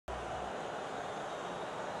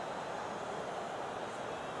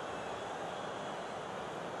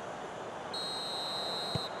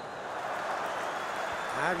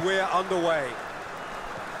And we're underway.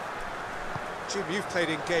 Jim, you've played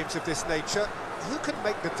in games of this nature. Who can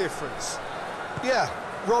make the difference? Yeah,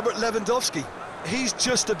 Robert Lewandowski. He's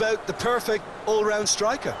just about the perfect all-round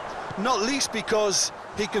striker. Not least because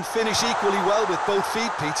he can finish equally well with both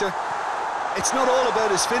feet, Peter. It's not all about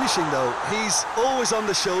his finishing, though. He's always on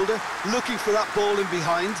the shoulder, looking for that ball in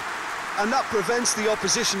behind, and that prevents the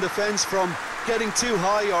opposition defence from getting too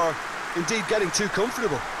high or indeed getting too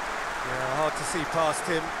comfortable. Yeah, hard to see past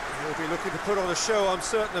him. He'll be looking to put on a show, I'm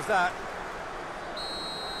certain of that.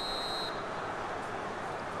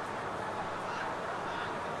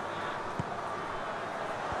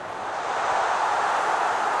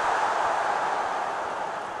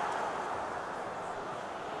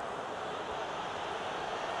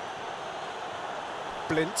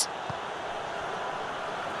 Blint.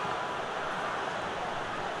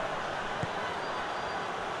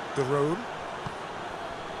 De Roon.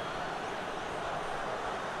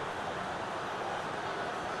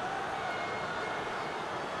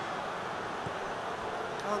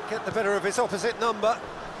 Can't get the better of his opposite number.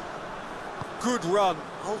 Good run,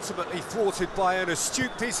 ultimately thwarted by an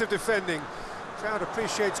astute piece of defending. Crowd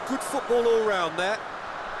appreciates good football all round there.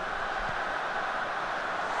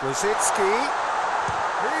 Rosicki.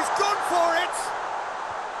 He's gone for it!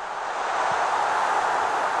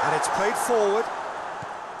 And it's played forward.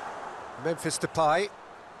 Memphis Depay.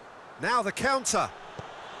 Now the counter.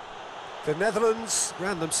 The Netherlands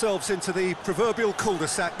ran themselves into the proverbial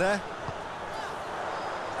cul-de-sac there.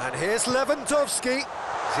 And here's Lewandowski.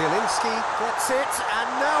 Zielinski gets it, and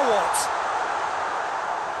now what?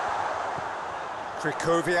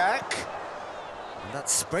 Krychowiak. And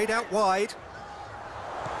that's sprayed out wide.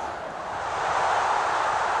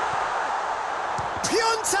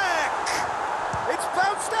 Piontek! It's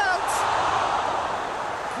bounced out!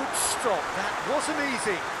 Good stop, that wasn't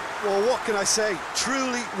easy. Well, what can I say?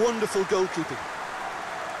 Truly wonderful goalkeeping.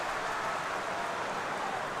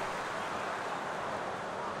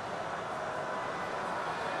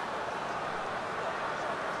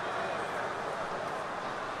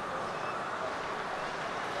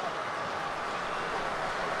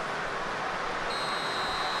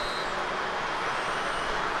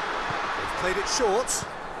 Played it short.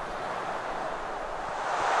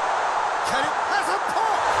 Can it has a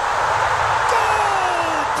pop!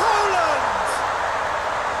 Goal! Poland!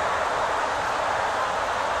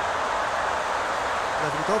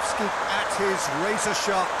 Lewandowski at his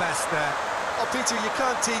razor-sharp best there. Oh, Peter, you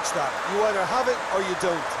can't teach that. You either have it or you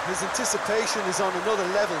don't. His anticipation is on another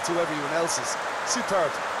level to everyone else's. Superb.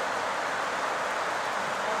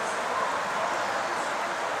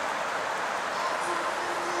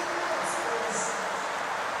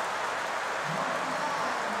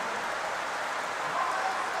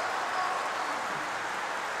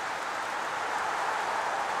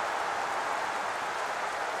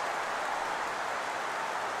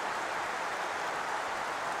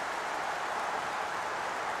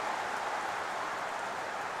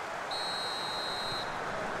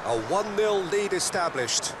 A 1-0 lead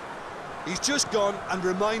established. He's just gone and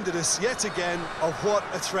reminded us yet again of what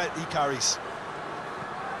a threat he carries.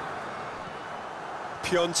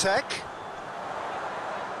 Piontek.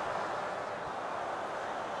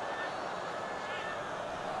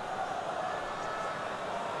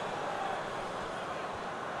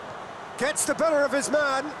 Gets the better of his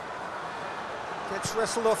man. Gets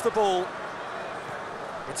wrestled off the ball.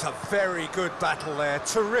 It's a very good battle there.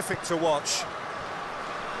 Terrific to watch.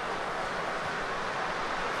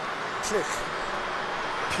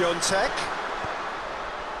 Piontek.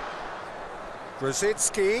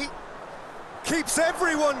 Rosicki keeps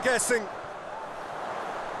everyone guessing.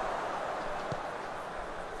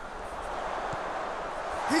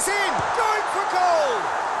 He's in, going for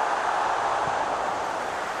goal.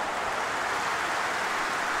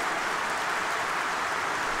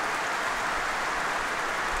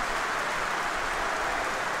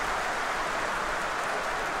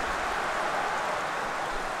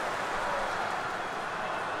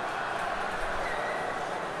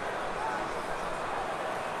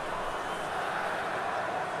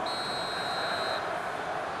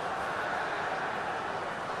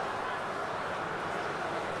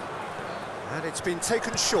 And it's been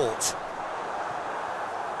taken short.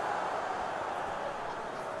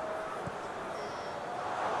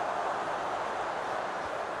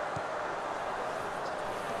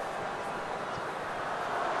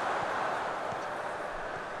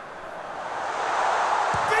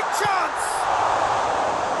 Big chance!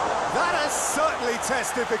 That has certainly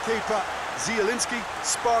tested the keeper. Zielinski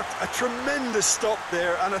sparked a tremendous stop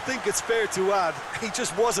there, and I think it's fair to add, he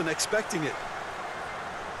just wasn't expecting it.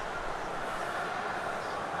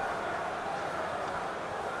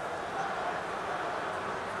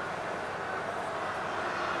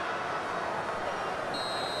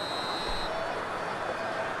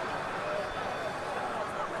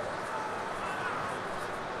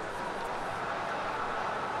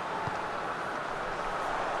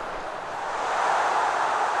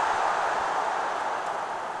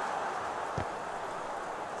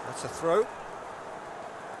 That's a throw.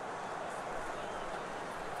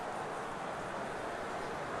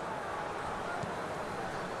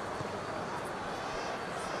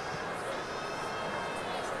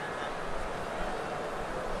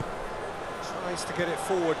 Tries to get it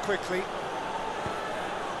forward quickly.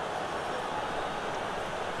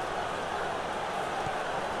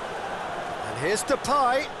 And here's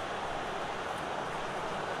Depay.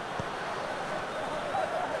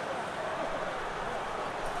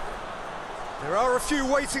 There are a few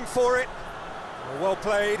waiting for it. Well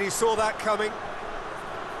played, he saw that coming.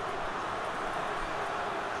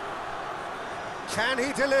 Can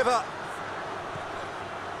he deliver?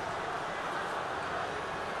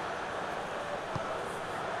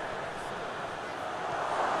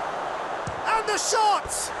 And the shot!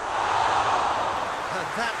 And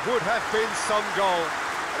that would have been some goal.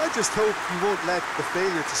 And I just hope he won't let the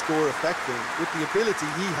failure to score affect him. With the ability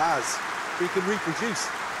he has, he can reproduce.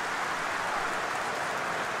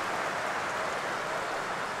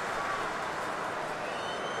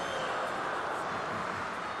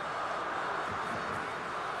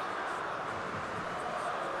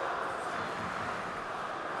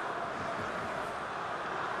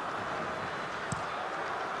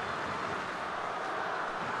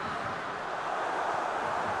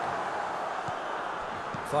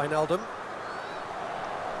 Wijnaldum.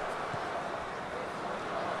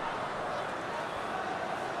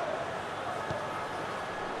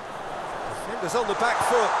 Defenders on the back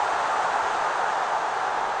foot.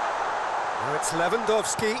 Now it's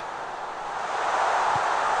Lewandowski.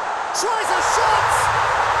 Tries a shot!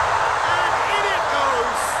 And in it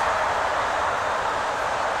goes!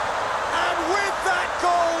 And with that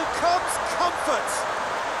goal comes comfort!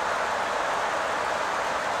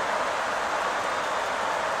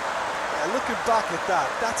 Looking back at that,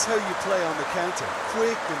 that's how you play on the counter.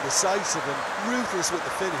 Quick and decisive and ruthless with the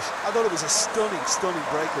finish. I thought it was a stunning, stunning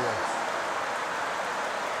breakaway.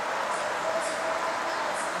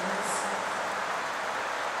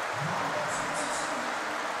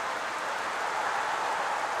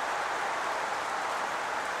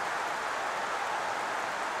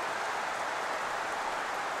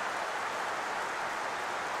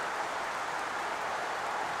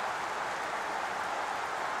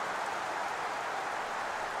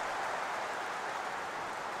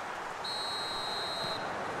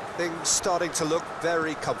 Things starting to look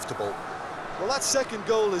very comfortable. Well, that second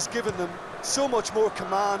goal has given them so much more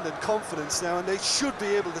command and confidence now, and they should be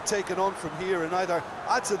able to take it on from here and either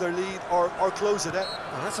add to their lead or close it out.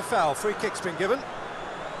 Well, that's a foul. Free kick's been given.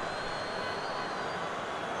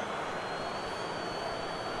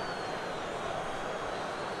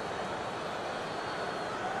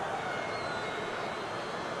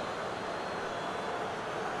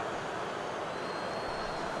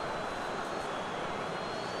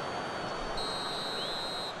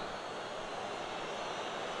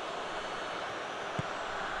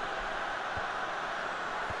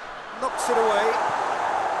 Knocks it away.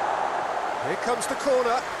 Here comes the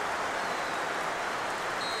corner.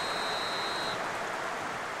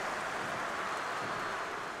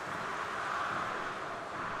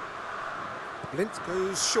 Blint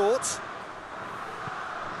goes short.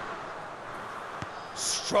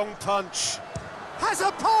 Strong punch. Has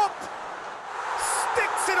a pop!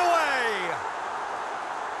 Sticks it away!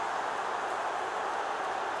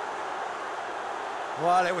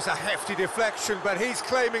 Well, it was a hefty deflection, but he's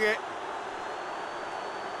claiming it.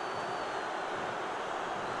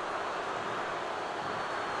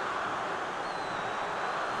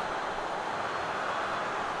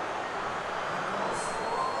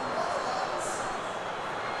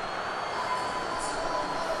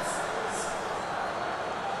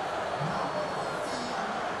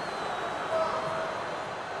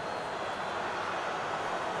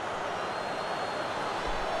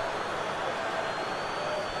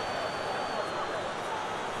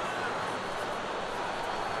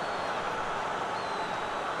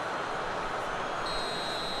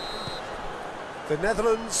 The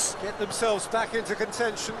Netherlands get themselves back into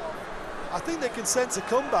contention. I think they can sense a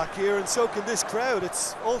comeback here, and so can this crowd.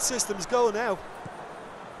 It's all systems go now.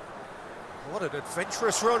 What an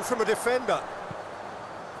adventurous run from a defender.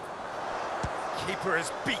 Keeper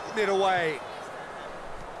has beaten it away.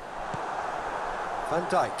 Van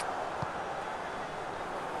Dijk.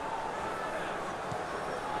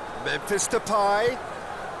 Memphis Depay.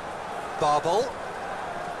 Babel.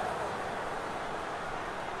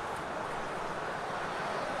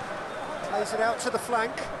 Plays it out to the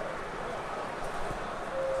flank.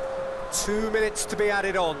 2 minutes to be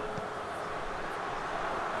added on.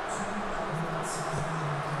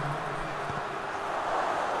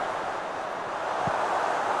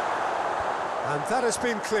 That has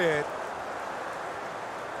been cleared.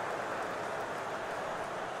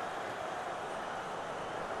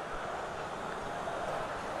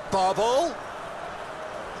 Barball.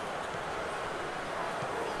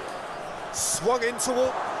 Swung into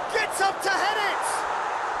it. Gets up to head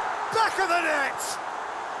it! Back of the net!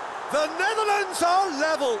 The Netherlands are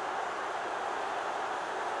level.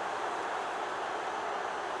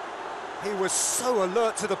 He was so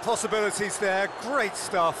alert to the possibilities there. Great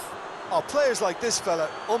stuff. Oh, players like this fella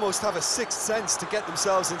almost have a sixth sense to get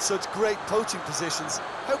themselves in such great poaching positions.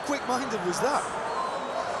 How quick-minded was that?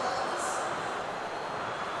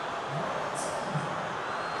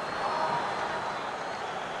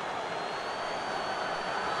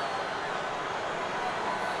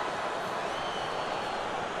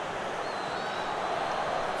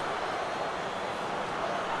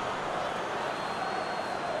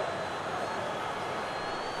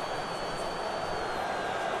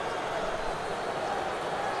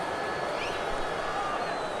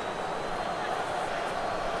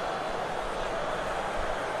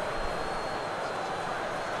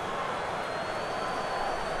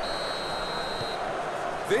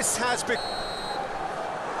 This has been...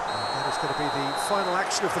 That is going to be the final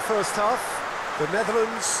action of the first half. The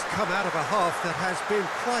Netherlands come out of a half that has been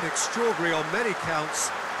quite extraordinary on many counts.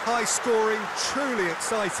 High scoring, truly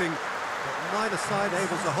exciting, but neither side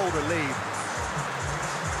able to hold a lead.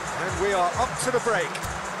 And we are up to the break.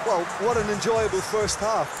 Well, what an enjoyable first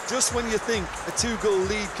half. Just when you think a two-goal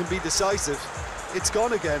lead can be decisive, it's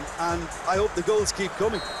gone again, and I hope the goals keep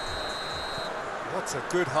coming. What a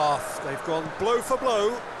good half. They've gone blow for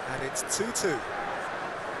blow, and it's 2-2.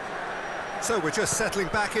 So we're just settling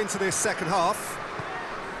back into this second half.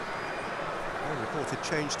 No reported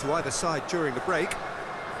change to either side during the break.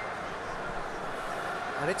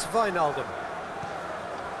 And it's Wijnaldum.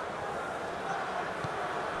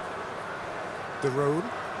 De Roon.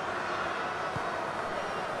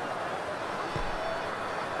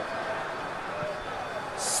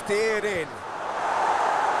 Steered in.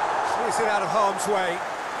 Clears it out of harm's way.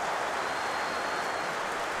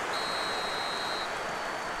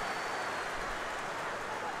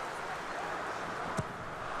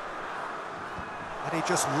 And he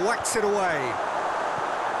just whacks it away.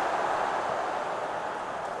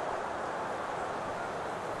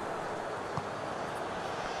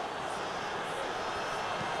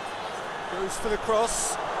 Goes for the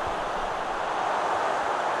cross.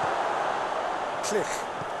 Klich.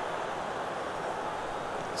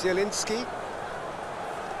 Zielinski.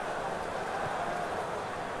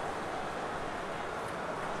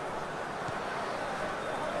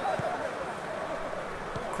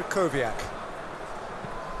 Krychowiak.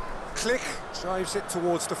 Klich drives it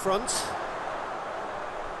towards the front.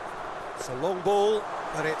 It's a long ball,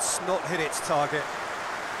 but it's not hit its target.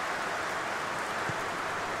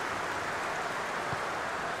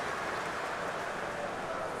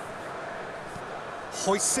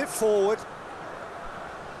 Hoists it forward.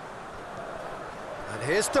 And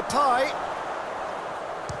here's Depay.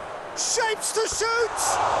 Shapes to shoot!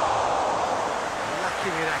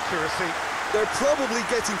 Lacking in accuracy. They're probably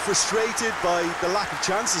getting frustrated by the lack of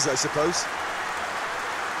chances, I suppose.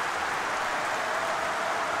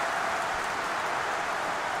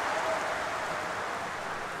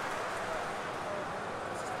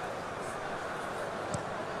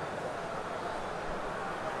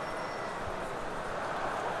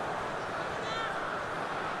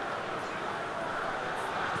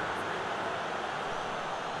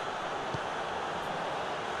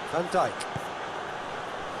 Van Dijk.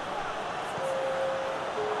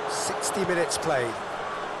 60 minutes played.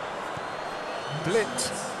 Blind.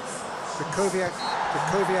 Krychowiak.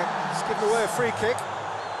 He's given away a free kick.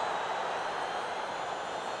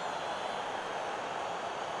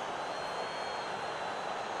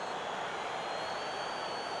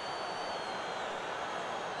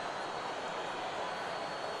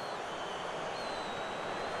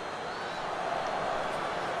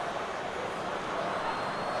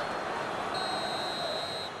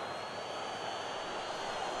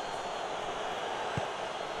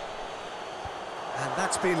 And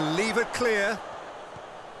that's been levered clear.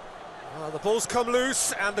 Well, the ball's come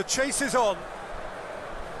loose and the chase is on.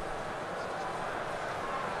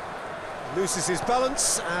 Loses his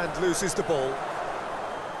balance and loses the ball.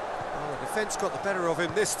 Well, the defence got the better of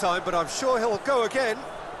him this time, but I'm sure he'll go again.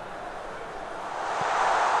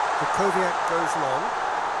 Krychowiak goes long.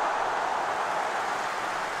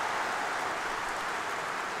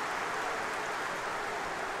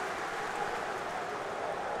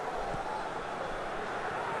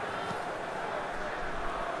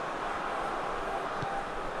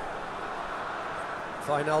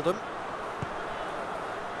 Wijnaldum.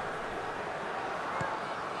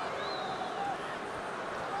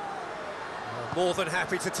 More than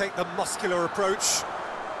happy to take the muscular approach.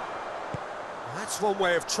 That's one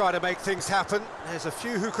way of trying to make things happen. There's a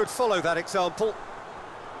few who could follow that example.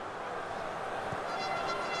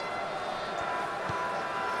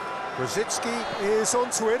 Rosicki is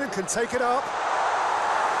onto it and can take it up.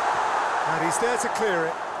 And he's there to clear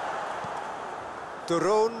it.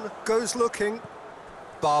 Duron goes looking.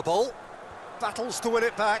 Barbol battles to win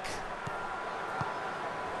it back.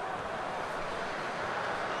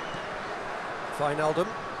 Wijnaldum.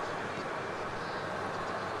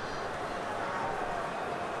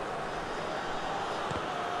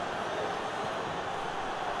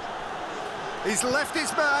 He's left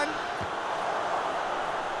his man.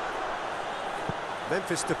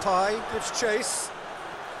 Memphis Depay gives chase.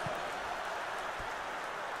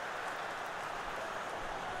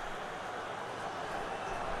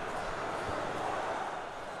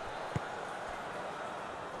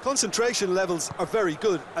 Concentration levels are very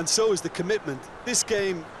good, and so is the commitment. This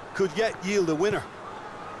game could yet yield a winner.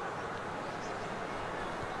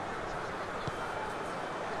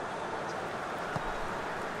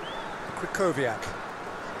 Krychowiak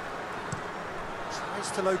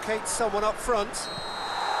tries to locate someone up front.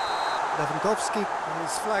 Lewandowski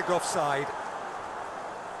is flagged offside.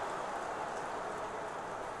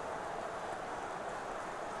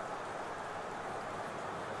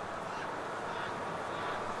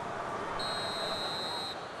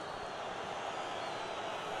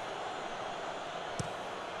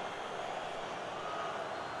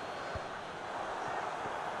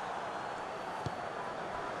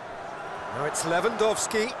 Now it's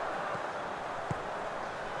Lewandowski.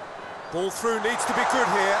 Ball through needs to be good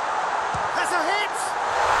here. Has a hit!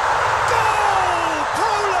 Goal!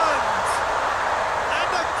 Poland!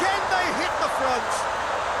 And again they hit the front.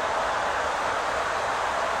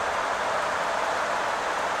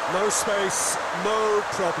 No space, no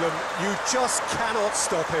problem. You just cannot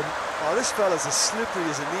stop him. Oh, this fella's as slippery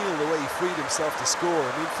as a needle the way he freed himself to score.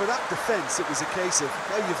 I mean, for that defence, it was a case of,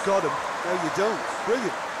 now you've got him, now you don't.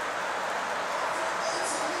 Brilliant.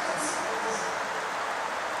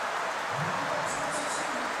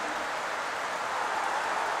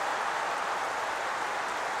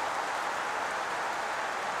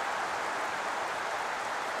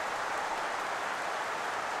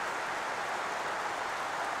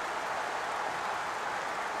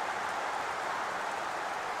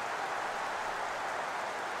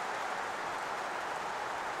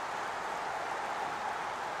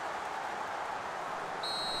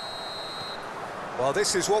 Well,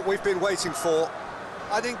 this is what we've been waiting for.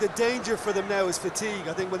 I think the danger for them now is fatigue.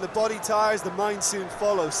 I think when the body tires, the mind soon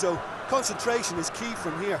follows, so concentration is key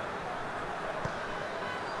from here.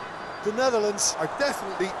 The Netherlands are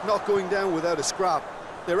definitely not going down without a scrap.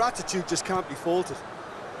 Their attitude just can't be faulted.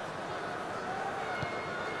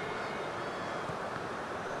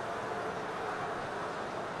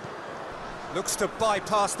 Looks to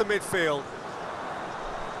bypass the midfield.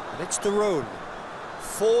 And it's Duron.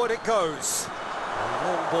 Forward it goes. A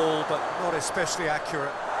long ball, but not especially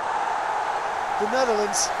accurate. The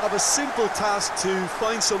Netherlands have a simple task to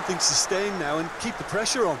find something sustained now and keep the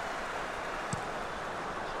pressure on.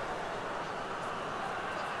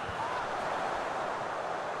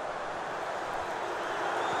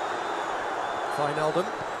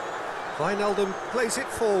 Wijnaldum plays it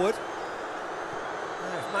forward.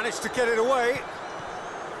 They've managed to get it away.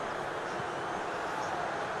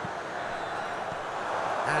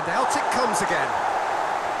 And out it comes again.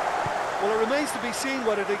 Well, it remains to be seen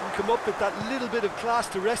whether they can come up with that little bit of class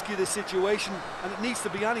to rescue this situation, and it needs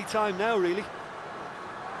to be any time now, really.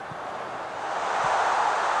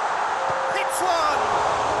 Hits one!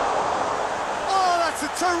 Oh, that's a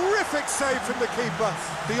terrific save from the keeper.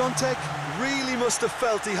 Piontek really must have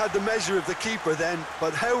felt he had the measure of the keeper then,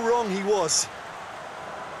 but how wrong he was.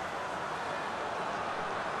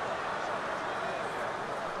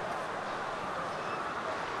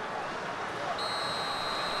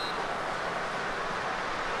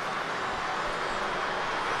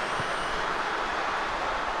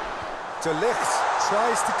 De Ligt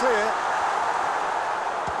tries to clear.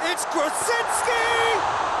 It's Grosicki!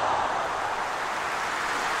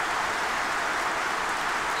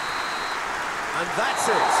 And that's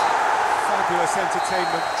it. Fabulous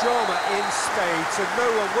entertainment, drama in spades, and no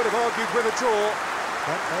one would have argued with a draw,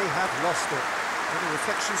 but they have lost it. Any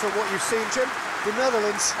reflections on what you've seen, Jim? The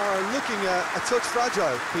Netherlands are looking a touch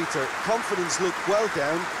fragile, Peter. Confidence looked well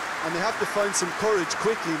down, and they have to find some courage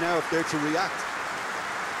quickly now if they're to react.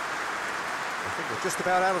 I think we're just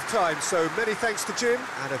about out of time, so many thanks to Jim,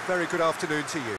 and a very good afternoon to you.